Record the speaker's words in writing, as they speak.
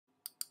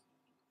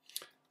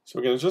So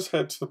we're going to just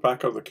head to the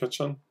back of the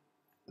kitchen,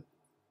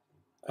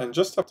 and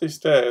just up these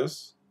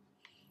stairs,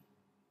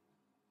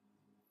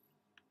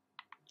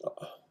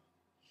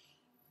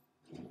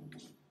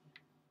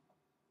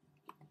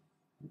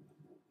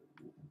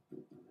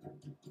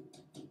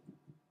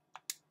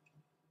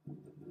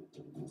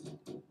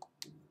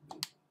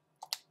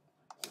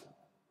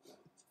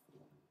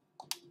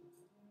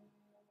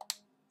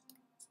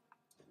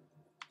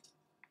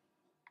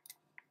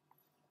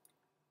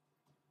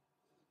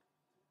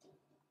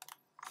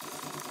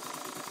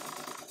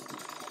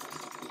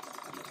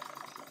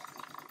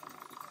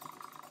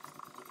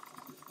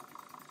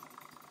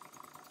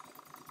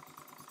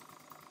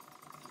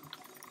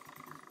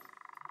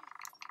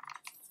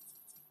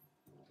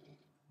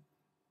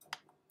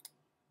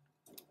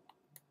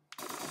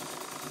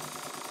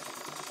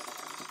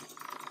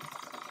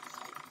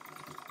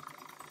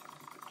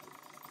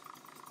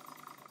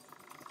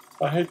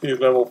 I hate these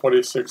level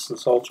 46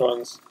 assault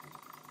ones.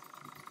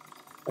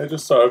 They're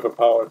just so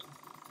overpowered.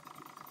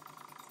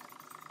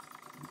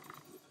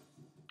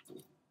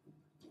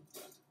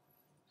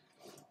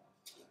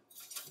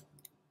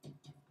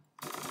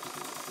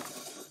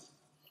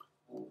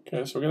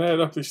 Okay, so we're going to head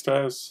up these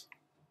stairs.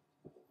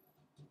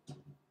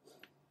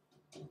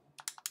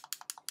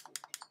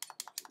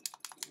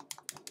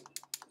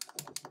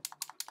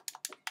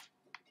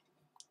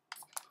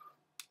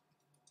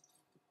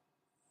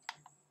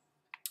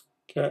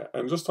 Okay,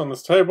 and just on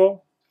this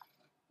table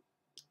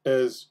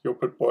is your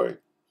Pip-Boy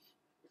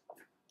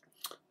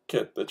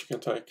kit that you can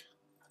take.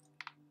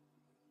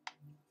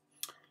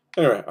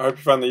 Anyway, I hope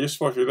you found that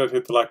useful. If you did,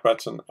 hit the like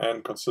button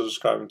and consider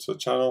subscribing to the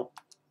channel.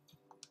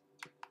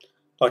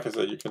 Like I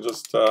said, you can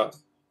just go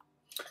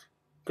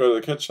to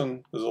the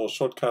kitchen. There's a little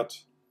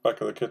shortcut,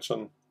 back of the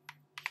kitchen.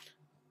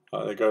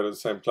 They go to the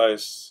same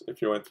place. If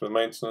you went through the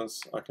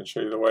maintenance, I can show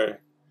you the way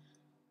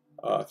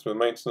through the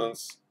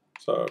maintenance.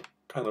 So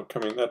kind of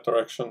coming that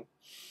direction,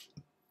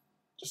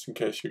 just in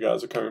case you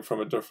guys are coming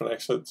from a different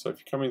exit. So if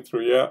you're coming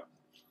through here,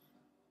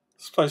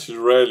 this place is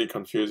really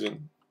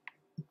confusing.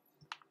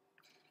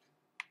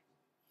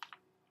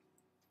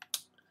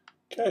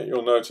 Okay,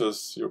 you'll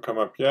notice you'll come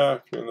up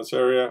here if you're in this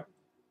area.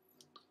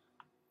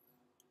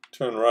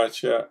 Turn right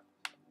here,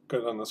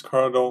 go down this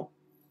corridor.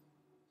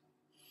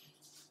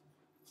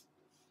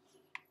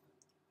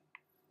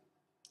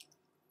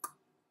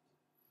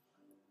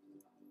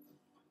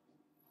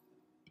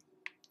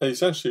 And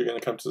essentially, you're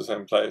going to come to the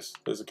same place.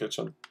 There's a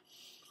kitchen.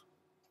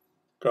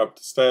 Go up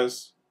the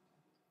stairs.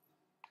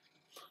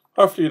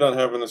 Hopefully, you don't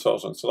have an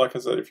assault one. So, like I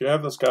said, if you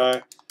have this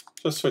guy,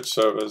 just switch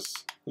servers.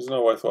 There's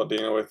no worthwhile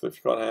dealing with if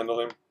you can't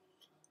handle him.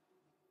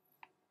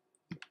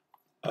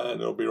 And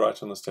it'll be right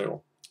on this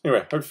table. Anyway,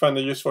 hope you found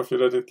it useful. If you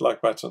did, hit the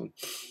like button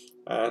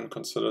and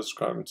consider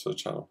subscribing to the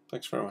channel.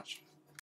 Thanks very much.